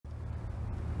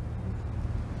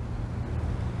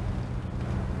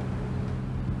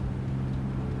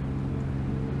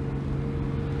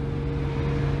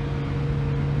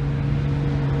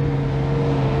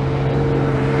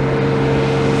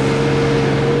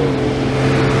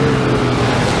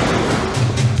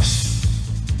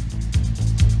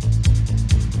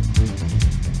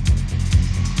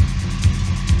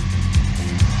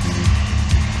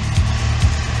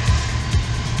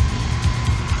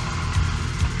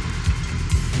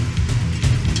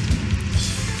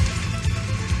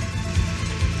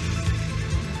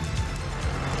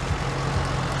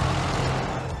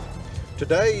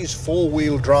Today's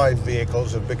four-wheel drive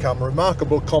vehicles have become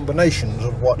remarkable combinations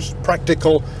of what's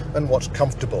practical and what's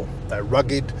comfortable. They're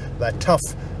rugged, they're tough,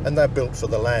 and they're built for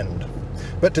the land.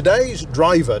 But today's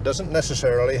driver doesn't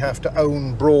necessarily have to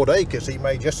own broad acres. He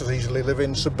may just as easily live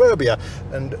in suburbia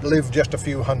and live just a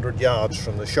few hundred yards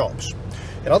from the shops.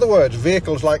 In other words,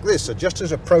 vehicles like this are just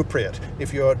as appropriate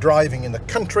if you're driving in the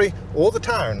country or the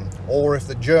town, or if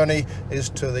the journey is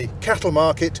to the cattle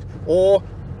market or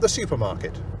the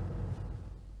supermarket.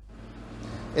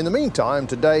 In the meantime,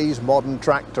 today's modern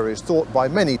tractor is thought by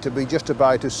many to be just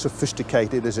about as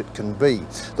sophisticated as it can be,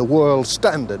 the world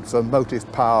standard for motive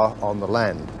power on the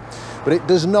land. But it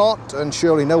does not, and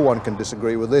surely no one can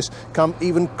disagree with this, come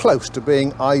even close to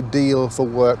being ideal for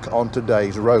work on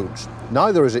today's roads.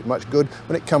 Neither is it much good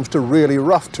when it comes to really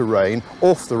rough terrain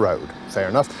off the road. Fair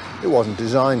enough, it wasn't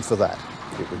designed for that.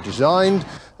 It was designed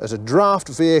as a draft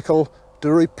vehicle to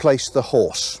replace the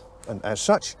horse, and as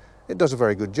such, it does a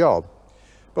very good job.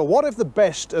 But what if the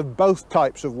best of both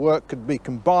types of work could be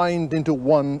combined into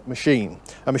one machine?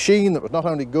 A machine that was not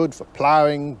only good for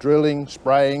ploughing, drilling,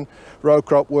 spraying, row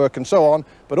crop work and so on,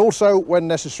 but also, when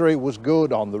necessary, was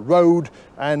good on the road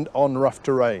and on rough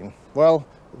terrain. Well,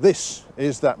 this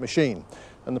is that machine,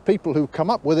 and the people who come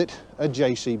up with it are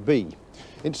JCB.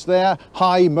 It's their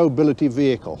high mobility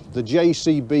vehicle, the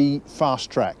JCB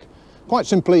Fastrac. Quite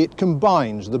simply, it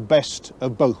combines the best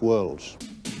of both worlds.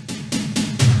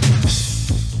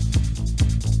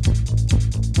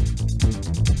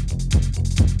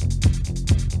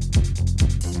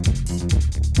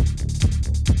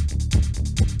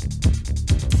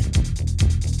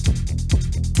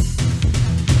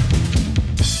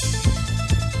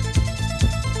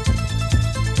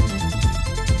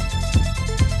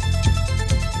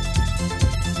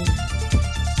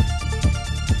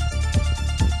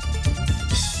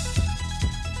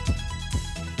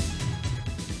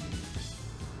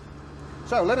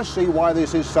 So let us see why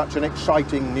this is such an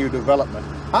exciting new development.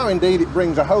 How indeed it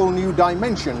brings a whole new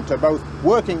dimension to both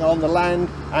working on the land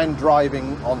and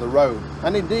driving on the road.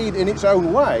 And indeed, in its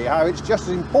own way, how it's just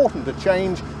as important a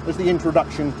change as the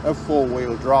introduction of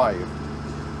four-wheel drive.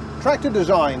 Tractor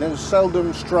design has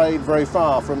seldom strayed very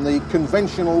far from the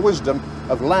conventional wisdom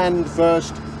of land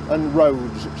first and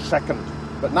roads second.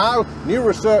 But now, new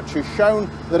research has shown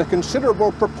that a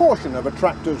considerable proportion of a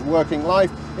tractor's working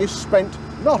life is spent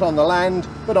not on the land,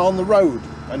 but on the road,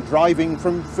 and driving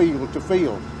from field to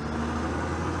field.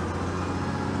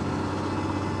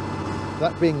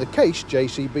 That being the case,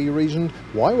 JCB reasoned,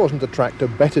 why wasn't the tractor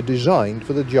better designed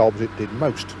for the jobs it did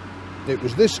most? It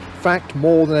was this fact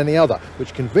more than any other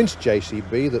which convinced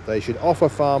JCB that they should offer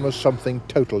farmers something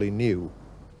totally new.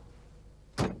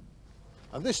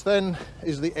 And this then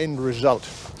is the end result.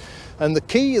 And the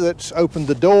key that's opened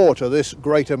the door to this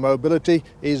greater mobility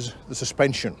is the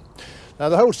suspension. Now,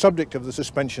 the whole subject of the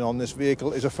suspension on this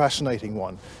vehicle is a fascinating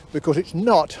one because it's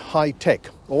not high-tech.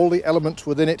 All the elements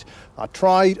within it are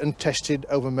tried and tested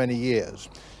over many years.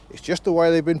 It's just the way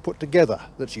they've been put together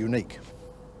that's unique.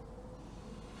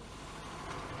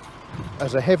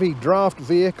 As a heavy draft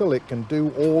vehicle, it can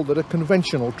do all that a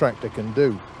conventional tractor can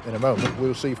do. In a moment,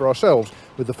 we'll see for ourselves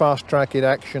with the Fastrac in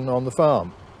action on the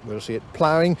farm. We'll see it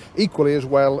ploughing equally as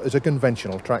well as a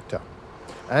conventional tractor,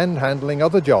 and handling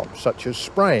other jobs such as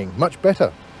spraying much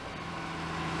better.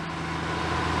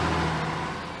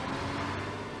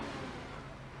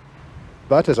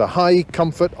 But as a high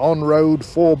comfort on-road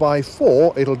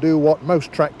 4x4, it'll do what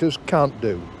most tractors can't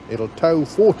do. It'll tow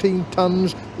 14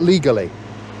 tons legally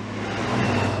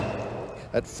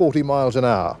at 40 miles an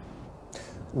hour.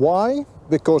 Why?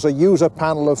 Because a user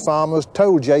panel of farmers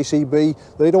told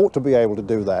JCB that it ought to be able to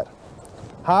do that.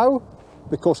 How?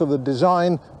 Because of the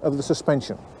design of the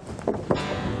suspension.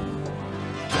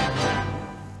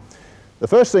 The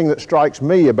first thing that strikes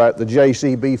me about the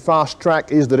JCB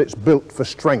Fastrac is that it's built for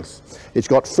strength. It's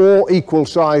got 4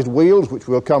 equal-sized wheels, which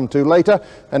we'll come to later,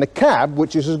 and a cab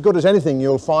which is as good as anything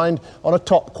you'll find on a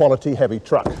top-quality heavy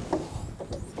truck.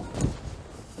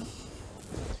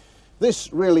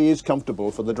 This really is comfortable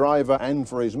for the driver and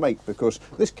for his mate because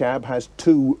this cab has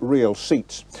 2 real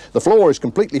seats. The floor is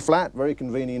completely flat, very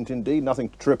convenient indeed, nothing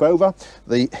to trip over.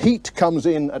 The heat comes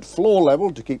in at floor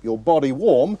level to keep your body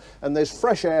warm, and there's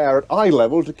fresh air at eye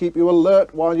level to keep you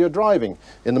alert while you're driving.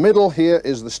 In the middle here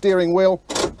is the steering wheel,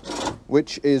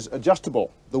 which is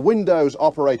adjustable. The windows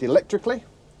operate electrically,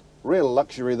 real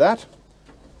luxury that.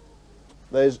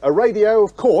 There's a radio,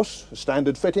 of course, a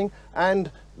standard fitting,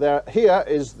 and here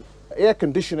is air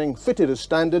conditioning fitted as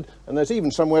standard, and there's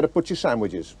even somewhere to put your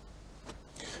sandwiches.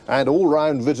 And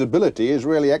all-round visibility is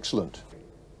really excellent.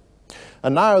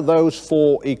 And now those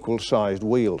 4 equal-sized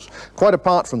wheels. Quite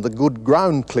apart from the good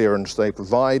ground clearance they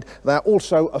provide, they're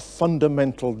also a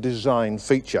fundamental design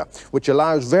feature, which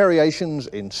allows variations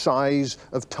in size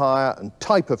of tyre and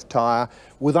type of tyre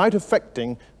without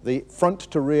affecting the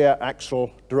front-to-rear axle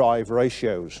drive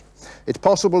ratios. It's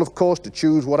possible, of course, to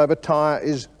choose whatever tyre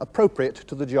is appropriate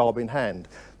to the job in hand.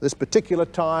 This particular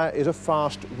tyre is a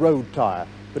fast road tyre,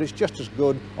 but it's just as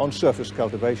good on surface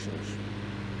cultivations.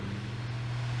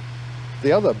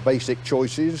 The other basic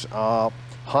choices are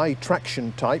high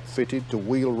traction type fitted to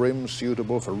wheel rims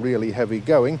suitable for really heavy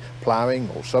going, ploughing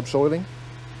or subsoiling.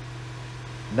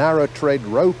 Narrow tread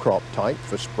row crop type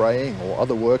for spraying or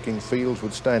other work in fields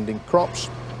with standing crops.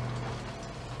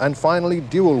 And finally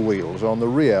dual wheels on the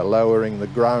rear, lowering the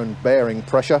ground bearing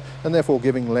pressure and therefore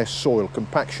giving less soil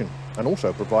compaction, and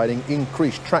also providing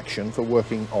increased traction for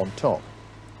working on top.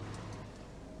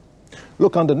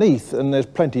 Look underneath and there's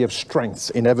plenty of strength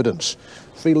in evidence.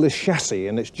 Feel this chassis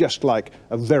and it's just like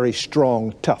a very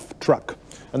strong, tough truck.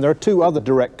 And there are 2 other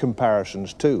direct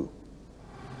comparisons too.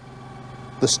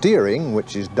 The steering,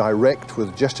 which is direct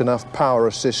with just enough power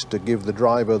assist to give the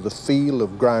driver the feel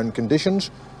of ground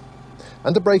conditions,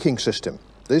 and the braking system.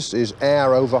 This is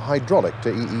air over hydraulic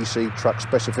to EEC truck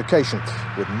specification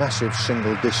with massive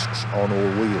single discs on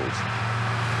all wheels.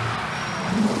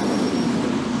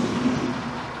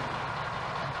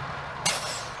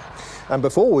 And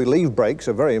before we leave brakes,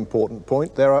 a very important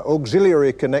point, there are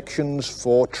auxiliary connections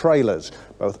for trailers,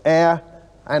 both air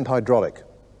and hydraulic.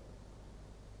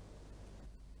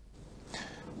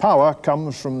 Power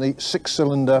comes from the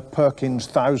 6-cylinder Perkins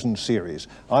 1000 series,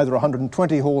 either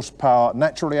 120 horsepower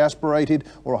naturally aspirated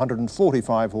or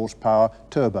 145 horsepower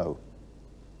turbo.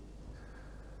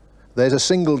 There's a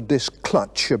single disc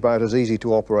clutch, about as easy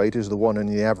to operate as the one in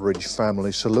the average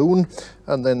family saloon,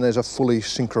 and then there's a fully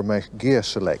synchromesh gear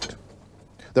select.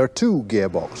 There are 2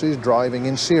 gearboxes driving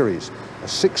in series, a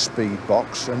 6-speed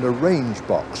box and a range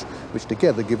box, which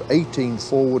together give 18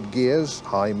 forward gears,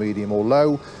 high, medium or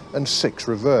low, and 6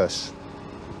 reverse.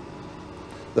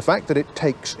 The fact that it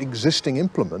takes existing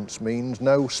implements means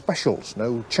no specials,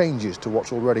 no changes to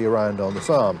what's already around on the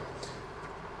farm.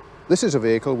 This is a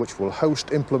vehicle which will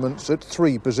host implements at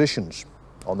 3 positions: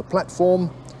 on the platform,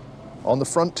 on the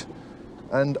front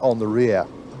and on the rear.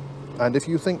 And if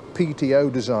you think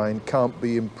PTO design can't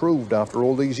be improved after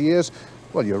all these years,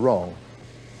 well, you're wrong.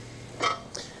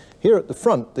 Here at the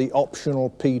front, the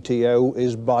optional PTO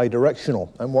is bidirectional,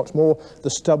 and what's more, the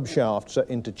stub shafts are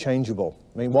interchangeable.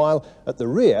 Meanwhile, at the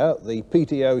rear, the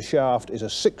PTO shaft is a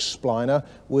 6-spliner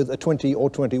with a 20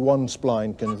 or 21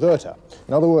 spline converter.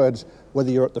 In other words, whether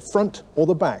you're at the front or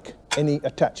the back, any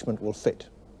attachment will fit.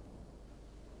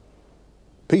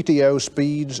 PTO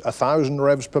speeds 1,000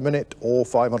 revs per minute or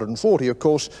 540, of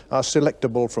course, are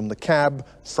selectable from the cab,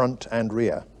 front and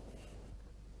rear.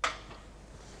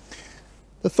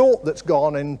 The thought that's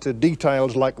gone into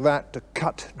details like that to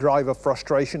cut driver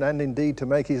frustration and indeed to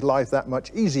make his life that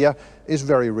much easier is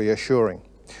very reassuring.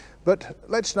 But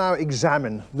let's now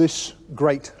examine this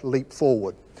great leap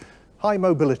forward. High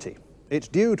mobility. It's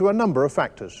due to a number of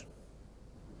factors.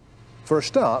 For a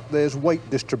start, there's weight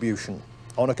distribution.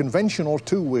 On a conventional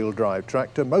 2-wheel drive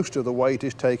tractor, most of the weight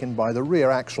is taken by the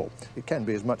rear axle. It can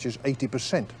be as much as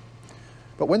 80%.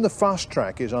 But when the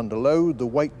Fastrac is under load, the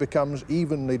weight becomes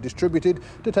evenly distributed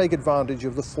to take advantage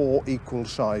of the 4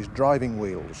 equal-sized driving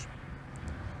wheels.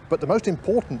 But the most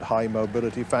important high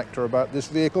mobility factor about this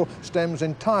vehicle stems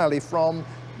entirely from,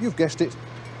 you've guessed it,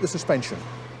 the suspension.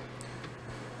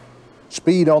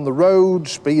 Speed on the road,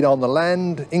 speed on the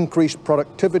land, increased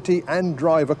productivity and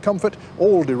driver comfort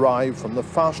all derive from the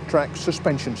Fastrac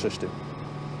suspension system.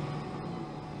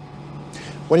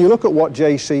 When you look at what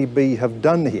JCB have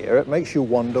done here, it makes you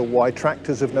wonder why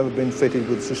tractors have never been fitted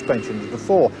with suspensions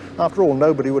before. After all,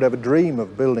 nobody would ever dream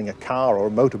of building a car or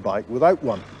a motorbike without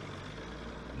one.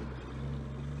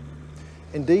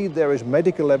 Indeed, there is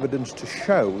medical evidence to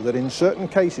show that in certain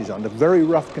cases, under very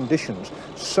rough conditions,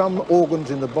 some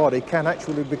organs in the body can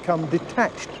actually become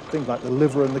detached, things like the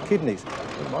liver and the kidneys.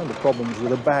 Don't mind the problems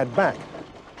with a bad back.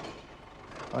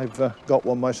 I've got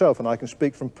one myself, and I can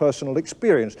speak from personal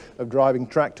experience of driving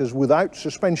tractors without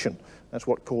suspension. That's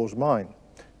what caused mine.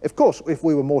 Of course, if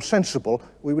we were more sensible,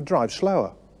 we would drive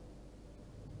slower.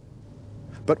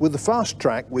 But with the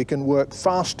Fastrac, we can work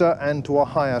faster and to a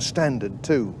higher standard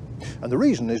too. And the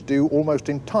reason is due almost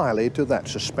entirely to that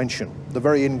suspension, the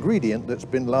very ingredient that's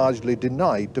been largely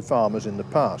denied to farmers in the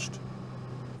past.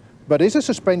 But is a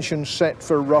suspension set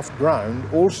for rough ground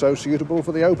also suitable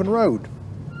for the open road?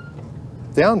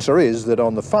 The answer is that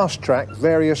on the Fastrac,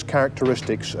 various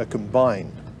characteristics are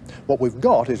combined. What we've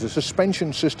got is a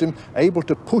suspension system able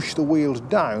to push the wheels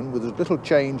down with as little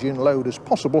change in load as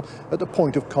possible at the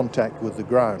point of contact with the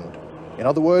ground. In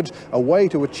other words, a way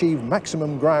to achieve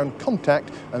maximum ground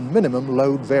contact and minimum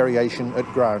load variation at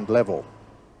ground level.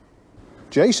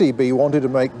 JCB wanted to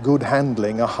make good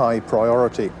handling a high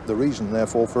priority, the reason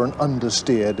therefore for an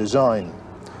understeer design.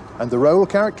 And the roll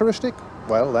characteristic?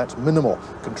 Well, that's minimal,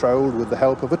 controlled with the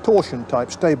help of a torsion-type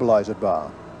stabiliser bar.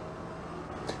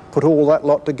 Put all that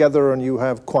lot together and you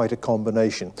have quite a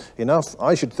combination. Enough,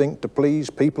 I should think, to please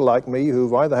people like me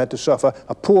who've either had to suffer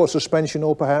a poor suspension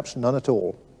or perhaps none at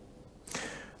all.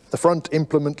 The front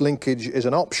implement linkage is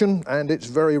an option and it's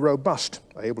very robust,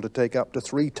 able to take up to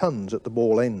 3 tons at the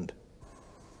ball end.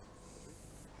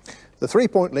 The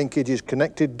 3-point linkage is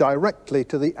connected directly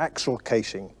to the axle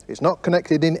casing. It's not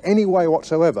connected in any way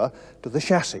whatsoever to the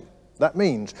chassis. That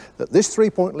means that this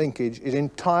 3-point linkage is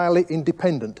entirely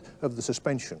independent of the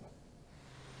suspension.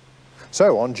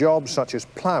 So on jobs such as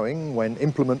ploughing, when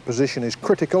implement position is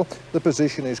critical, the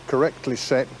position is correctly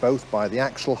set both by the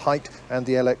axle height and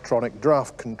the electronic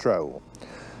draft control.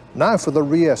 Now for the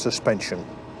rear suspension.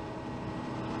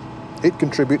 It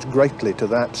contributes greatly to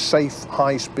that safe,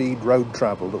 high-speed road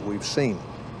travel that we've seen.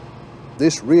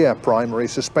 This rear primary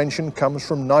suspension comes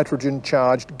from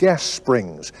nitrogen-charged gas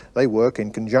springs. They work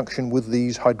in conjunction with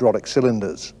these hydraulic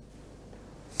cylinders.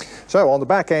 So on the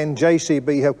back end,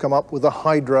 JCB have come up with a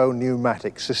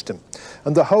hydro-pneumatic system.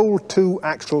 And the whole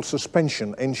 2-axle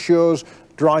suspension ensures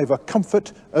driver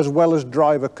comfort as well as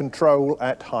driver control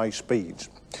at high speeds.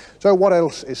 So what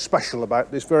else is special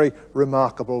about this very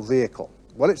remarkable vehicle?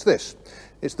 Well, it's this.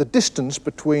 It's the distance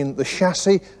between the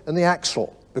chassis and the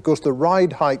axle, because the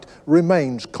ride height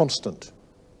remains constant.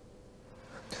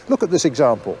 Look at this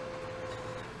example.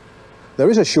 There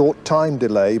is a short time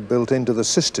delay built into the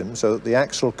system so that the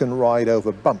axle can ride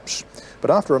over bumps,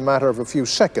 but after a matter of a few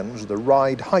seconds, the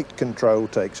ride height control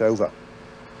takes over.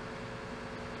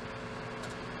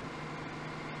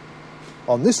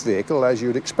 On this vehicle, as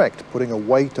you'd expect, putting a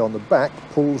weight on the back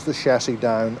pulls the chassis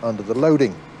down under the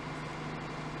loading.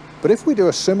 But if we do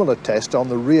a similar test on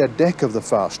the rear deck of the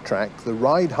Fastrac, the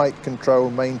ride height control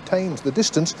maintains the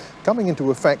distance coming into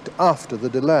effect after the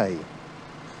delay.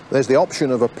 There's the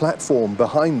option of a platform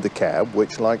behind the cab,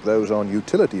 which, like those on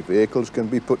utility vehicles, can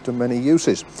be put to many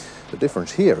uses. The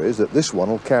difference here is that this one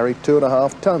will carry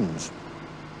 2.5 tons.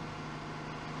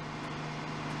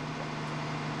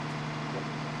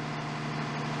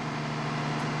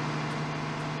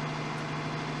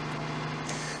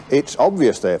 It's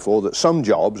obvious, therefore, that some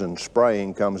jobs, and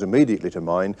spraying comes immediately to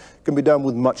mind, can be done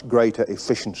with much greater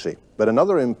efficiency. But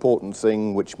another important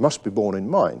thing which must be borne in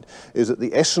mind is that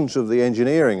the essence of the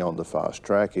engineering on the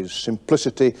Fastrac is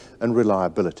simplicity and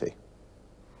reliability.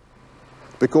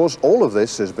 Because all of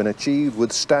this has been achieved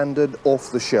with standard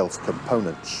off-the-shelf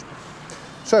components.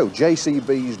 So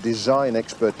JCB's design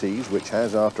expertise, which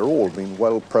has after all been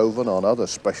well proven on other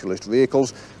specialist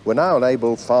vehicles, will now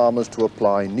enable farmers to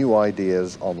apply new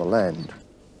ideas on the land.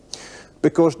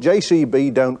 Because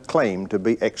JCB don't claim to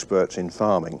be experts in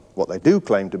farming. What they do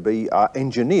claim to be are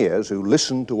engineers who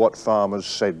listen to what farmers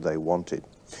said they wanted.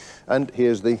 And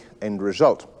here's the end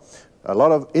result. A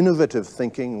lot of innovative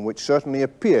thinking which certainly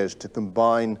appears to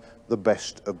combine the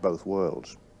best of both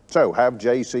worlds. So, have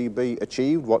JCB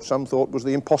achieved what some thought was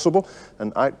the impossible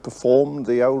and outperformed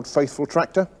the old faithful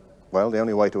tractor? Well, the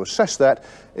only way to assess that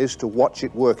is to watch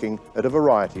it working at a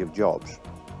variety of jobs.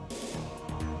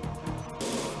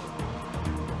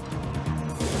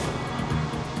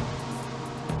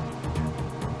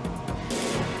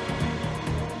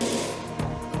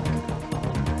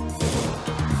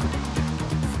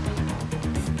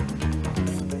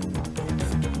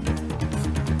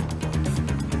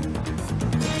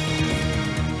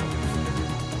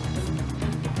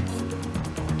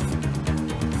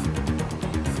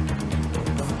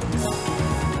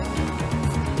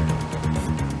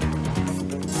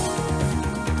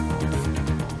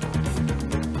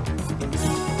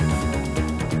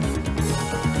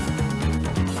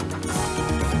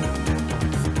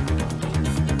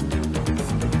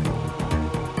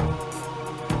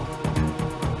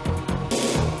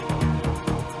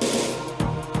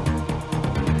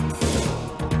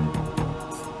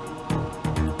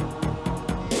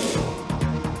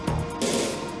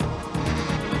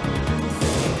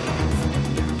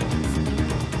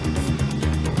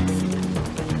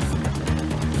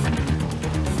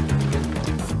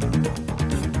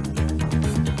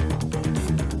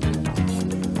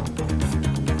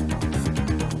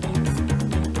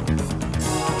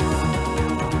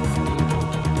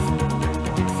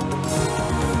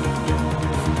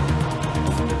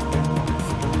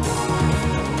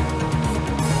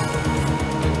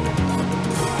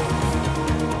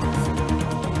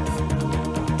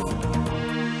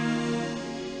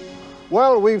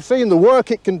 Well, we've seen the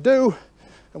work it can do,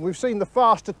 and we've seen the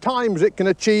faster times it can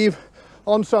achieve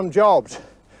on some jobs.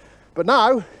 But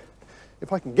now,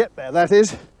 if I can get there, that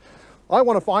is, I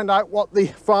want to find out what the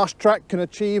Fastrac can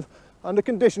achieve under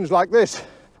conditions like this.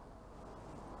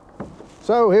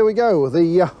 So here we go,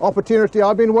 the opportunity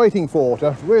I've been waiting for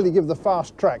to really give the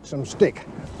Fastrac some stick.